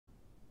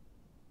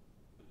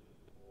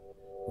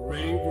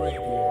Rave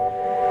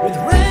Radio. With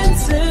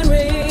rants and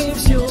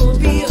raves, you'll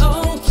be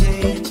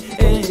okay.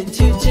 And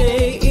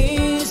today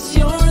is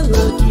your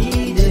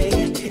lucky day.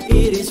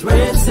 It is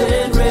rants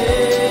and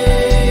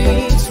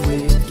raves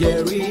with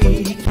Gary.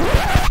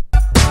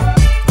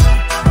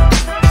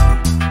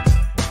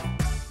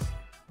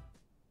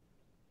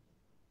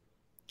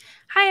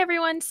 Hi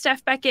everyone,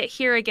 Steph Beckett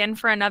here again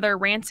for another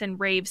Rants and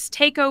Raves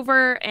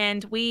takeover,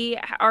 and we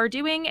are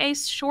doing a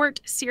short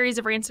series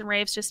of Rants and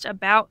Raves just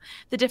about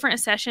the different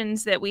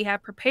sessions that we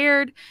have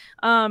prepared,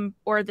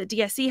 or the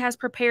DSE has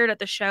prepared at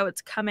the show.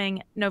 It's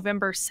coming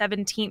November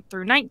 17th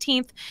through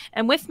 19th,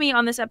 and with me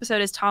on this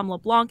episode is Tom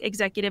LeBlanc,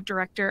 Executive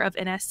Director of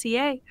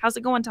NSCA. How's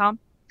it going, Tom?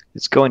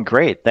 It's going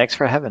great. Thanks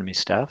for having me,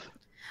 Steph.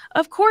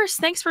 Of course.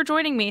 Thanks for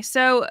joining me.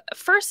 So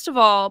first of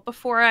all,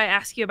 before I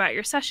ask you about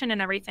your session and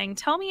everything,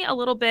 tell me a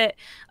little bit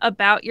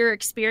about your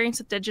experience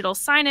with digital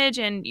signage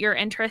and your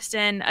interest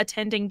in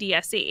attending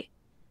DSE.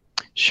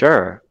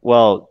 Sure.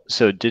 Well,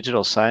 so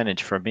digital signage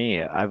for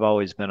me, I've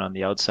always been on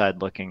the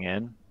outside looking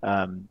in.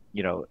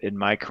 In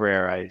my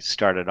career, I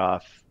started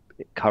off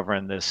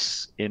covering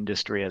this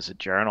industry as a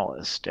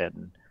journalist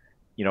and,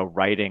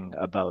 writing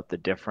about the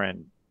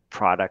different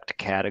product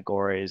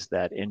categories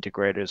that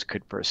integrators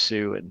could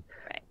pursue. And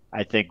Right.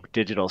 I think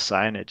digital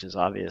signage is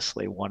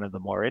obviously one of the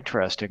more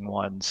interesting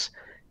ones,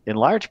 in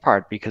large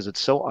part because it's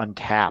so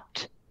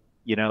untapped.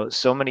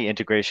 So many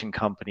integration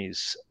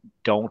companies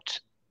don't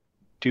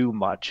do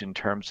much in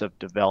terms of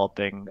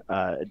developing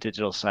a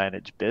digital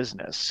signage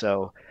business.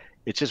 So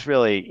it's just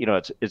really,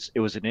 it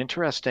was an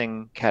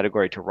interesting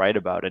category to write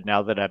about. And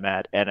now that I'm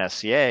at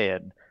NSCA,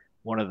 and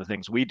one of the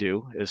things we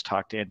do is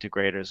talk to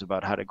integrators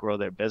about how to grow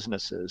their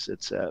businesses,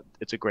 it's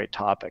a great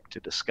topic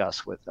to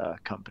discuss with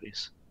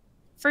companies.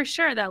 For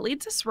sure. That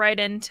leads us right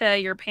into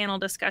your panel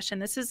discussion.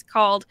 This is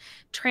called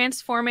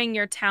Transforming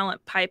Your Talent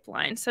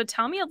Pipeline. So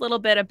tell me a little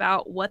bit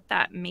about what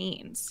that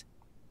means.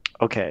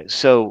 Okay,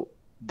 so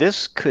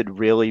this could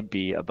really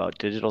be about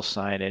digital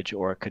signage,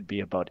 or it could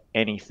be about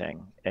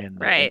anything in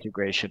the Right.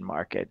 integration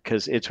market,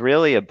 because it's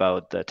really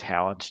about the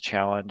talent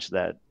challenge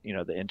that,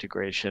 the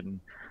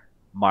integration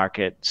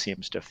market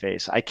seems to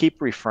face. I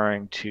keep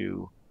referring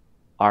to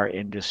our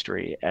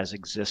industry as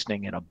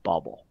existing in a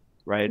bubble,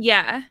 right?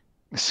 Yeah.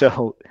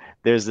 So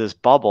there's this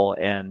bubble,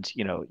 and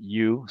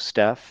you,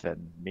 Steph,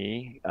 and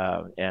me,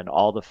 and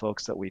all the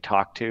folks that we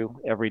talk to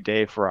every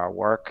day for our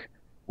work,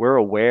 we're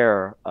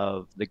aware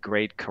of the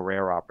great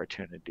career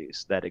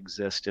opportunities that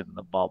exist in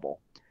the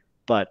bubble.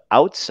 But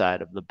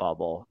outside of the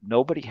bubble,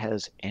 nobody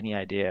has any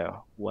idea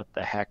what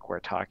the heck we're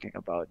talking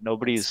about.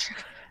 Nobody's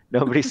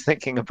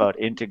thinking about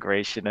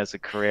integration as a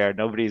career.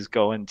 Nobody's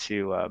going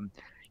to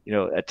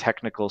a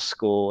technical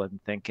school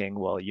and thinking,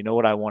 well,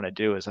 what I want to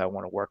do is I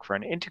want to work for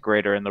an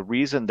integrator. And the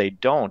reason they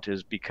don't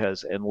is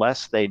because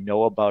unless they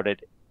know about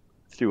it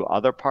through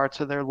other parts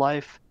of their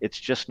life, it's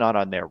just not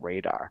on their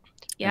radar.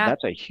 And Yeah.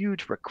 that's a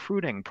huge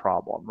recruiting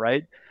problem,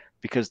 right?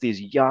 Because these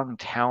young,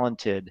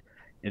 talented,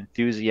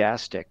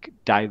 enthusiastic,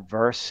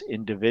 diverse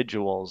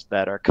individuals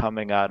that are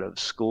coming out of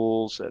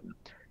schools and,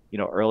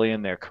 early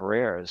in their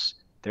careers,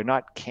 they're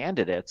not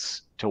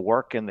candidates to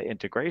work in the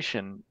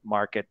integration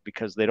market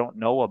because they don't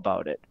know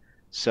about it.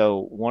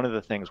 So one of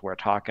the things we're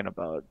talking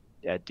about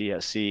at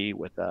DSE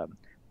with, I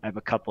have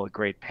a couple of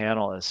great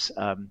panelists.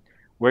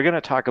 We're going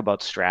to talk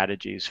about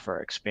strategies for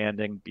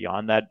expanding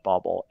beyond that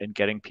bubble and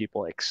getting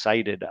people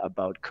excited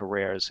about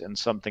careers in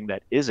something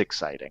that is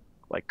exciting,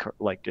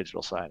 like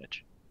digital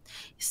signage.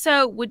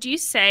 So would you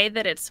say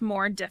that it's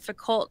more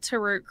difficult to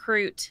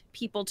recruit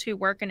people to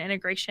work in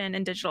integration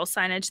and digital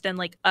signage than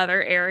like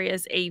other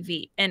areas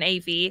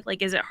AV?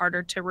 Like, is it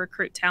harder to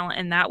recruit talent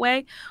in that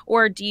way?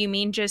 Or do you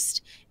mean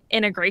just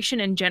integration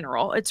in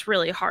general? It's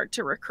really hard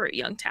to recruit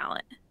young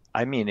talent.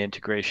 I mean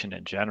integration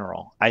in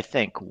general. I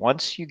think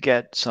once you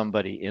get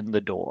somebody in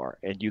the door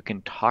and you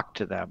can talk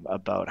to them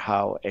about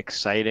how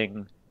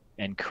exciting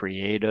and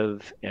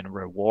creative and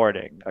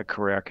rewarding a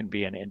career can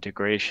be in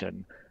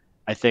integration,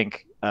 I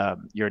think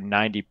you're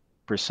 90%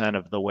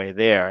 of the way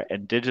there.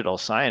 And digital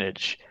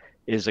signage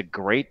is a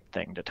great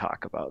thing to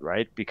talk about,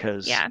 right?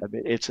 Because Yeah. I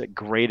mean, it's a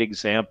great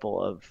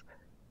example of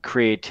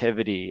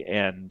creativity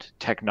and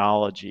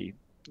technology,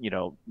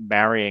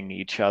 marrying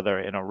each other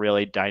in a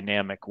really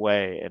dynamic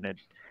way. And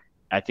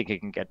I think it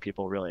can get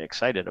people really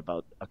excited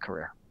about a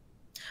career.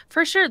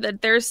 For sure,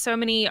 that there's so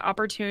many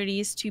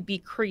opportunities to be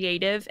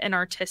creative and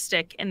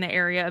artistic in the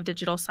area of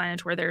digital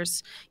signage where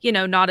there's,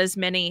 not as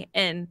many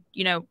in,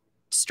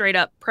 straight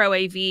up pro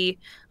AV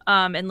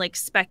and like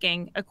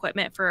speccing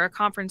equipment for a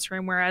conference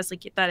room, whereas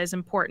like that is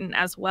important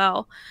as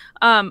well.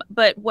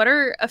 But what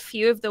are a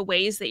few of the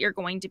ways that you're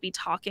going to be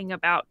talking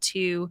about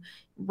to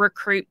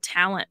recruit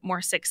talent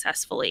more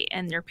successfully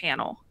in your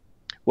panel?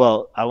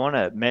 Well, I want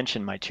to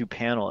mention my two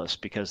panelists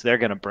because they're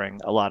going to bring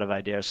a lot of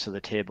ideas to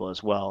the table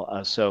as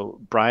well. So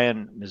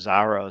Brian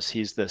Mizaros,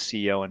 he's the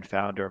CEO and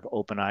founder of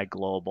OpenEye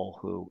Global,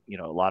 who,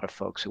 a lot of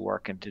folks who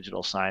work in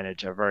digital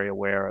signage are very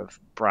aware of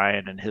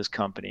Brian and his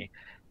company.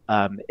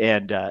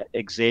 And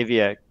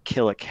Xavier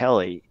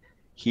Killikelly,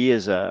 he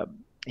is a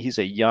he's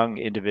a young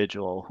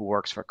individual who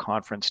works for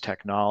Conference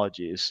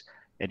Technologies,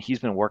 and he's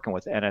been working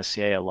with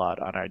NSCA a lot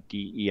on our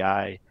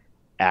DEI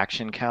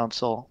Action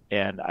Council,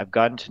 and I've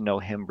gotten to know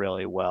him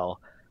really well.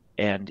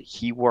 And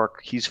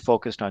he's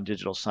focused on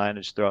digital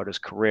signage throughout his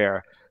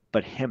career,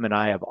 but him and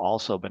I have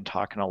also been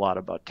talking a lot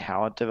about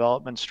talent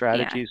development Yeah.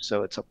 strategies.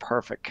 So it's a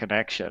perfect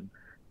connection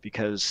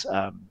because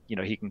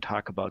he can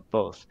talk about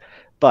both.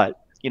 But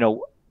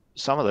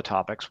some of the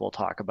topics we'll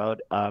talk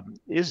about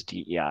is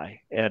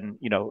DEI, and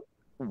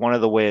one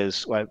of the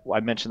ways I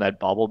mentioned that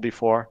bubble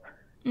before.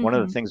 One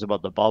of the Hmm. things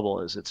about the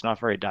bubble is it's not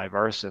very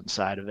diverse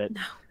inside of it.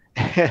 No.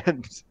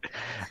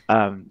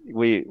 And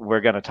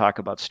we're going to talk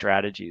about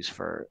strategies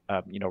for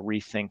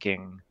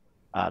rethinking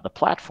the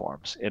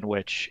platforms in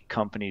which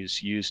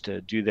companies use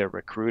to do their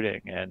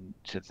recruiting, and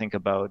to think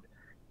about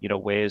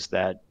ways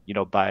that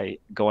by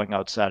going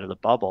outside of the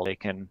bubble they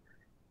can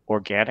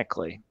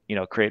organically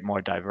create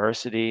more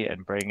diversity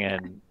and bring Yeah.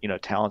 in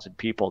talented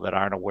people that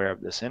aren't aware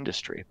of this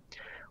industry.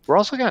 We're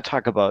also going to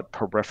talk about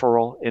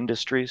peripheral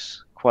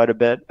industries quite a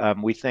bit.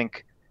 We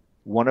think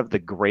one of the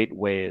great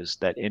ways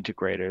that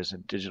integrators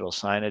and digital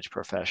signage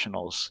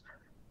professionals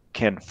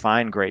can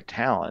find great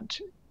talent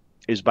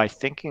is by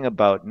thinking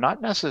about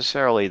not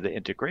necessarily the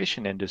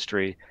integration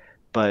industry,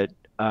 but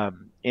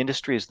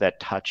industries that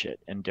touch it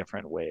in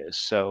different ways.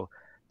 So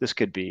this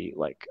could be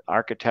like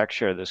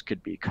architecture, this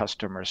could be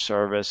customer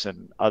service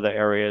and other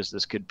areas,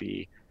 this could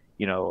be,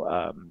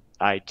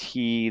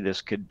 IT,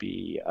 this could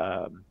be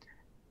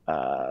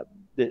uh,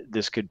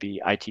 this could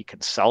be IT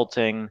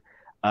consulting.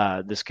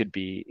 This could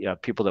be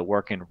people that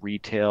work in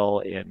retail,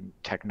 in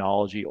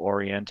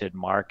technology-oriented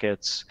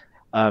markets.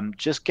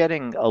 Just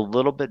getting a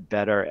little bit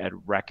better at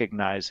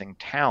recognizing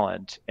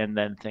talent and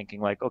then thinking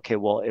like, okay,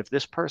 well, if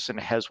this person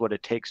has what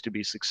it takes to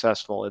be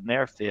successful in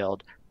their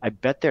field, I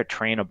bet they're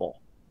trainable,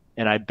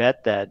 and I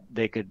bet that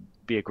they could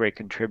be a great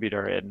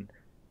contributor in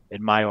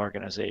my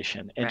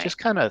organization. And Right. just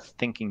kind of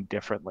thinking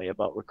differently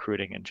about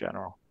recruiting in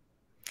general.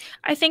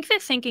 I think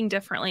that thinking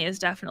differently is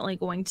definitely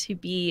going to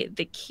be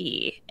the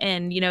key.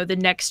 And, the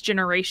next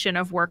generation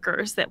of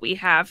workers that we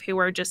have who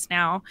are just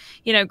now,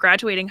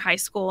 graduating high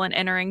school and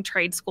entering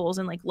trade schools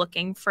and like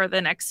looking for the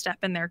next step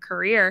in their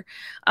career.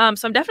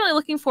 So I'm definitely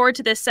looking forward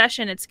to this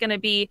session. It's going to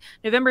be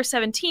November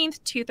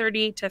 17th,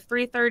 2:30 to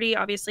 3:30,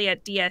 obviously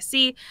at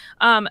DSE.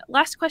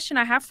 Last question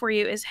I have for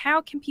you is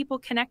how can people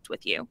connect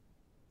with you?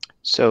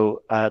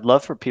 So I'd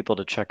love for people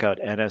to check out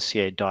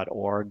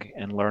nsca.org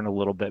and learn a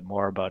little bit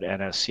more about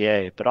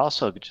NSCA, but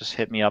also just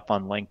hit me up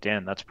on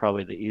LinkedIn. That's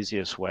probably the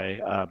easiest way.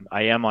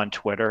 I am on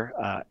Twitter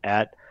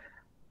at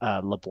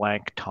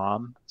LeBlanc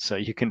Tom, so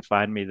you can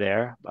find me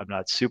there. I'm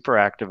not super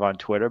active on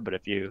Twitter, but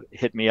if you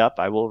hit me up,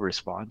 I will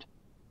respond.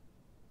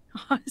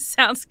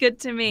 Sounds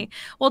good to me.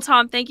 Well,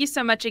 Tom, thank you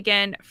so much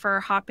again for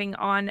hopping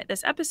on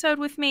this episode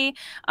with me.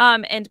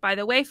 And by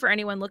the way, for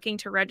anyone looking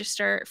to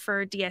register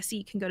for DSE,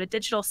 you can go to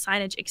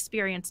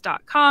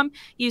digitalsignageexperience.com,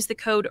 use the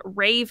code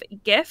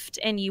rAVEGIFT,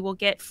 and you will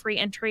get free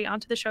entry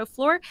onto the show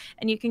floor.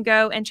 And you can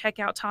go and check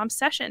out Tom's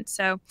session.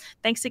 So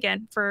thanks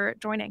again for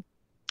joining.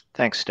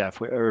 Thanks,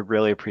 Steph. We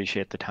really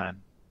appreciate the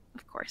time.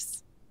 Of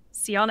course.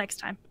 See y'all next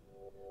time.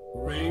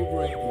 rAVe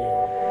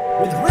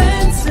Radio with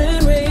Ransom.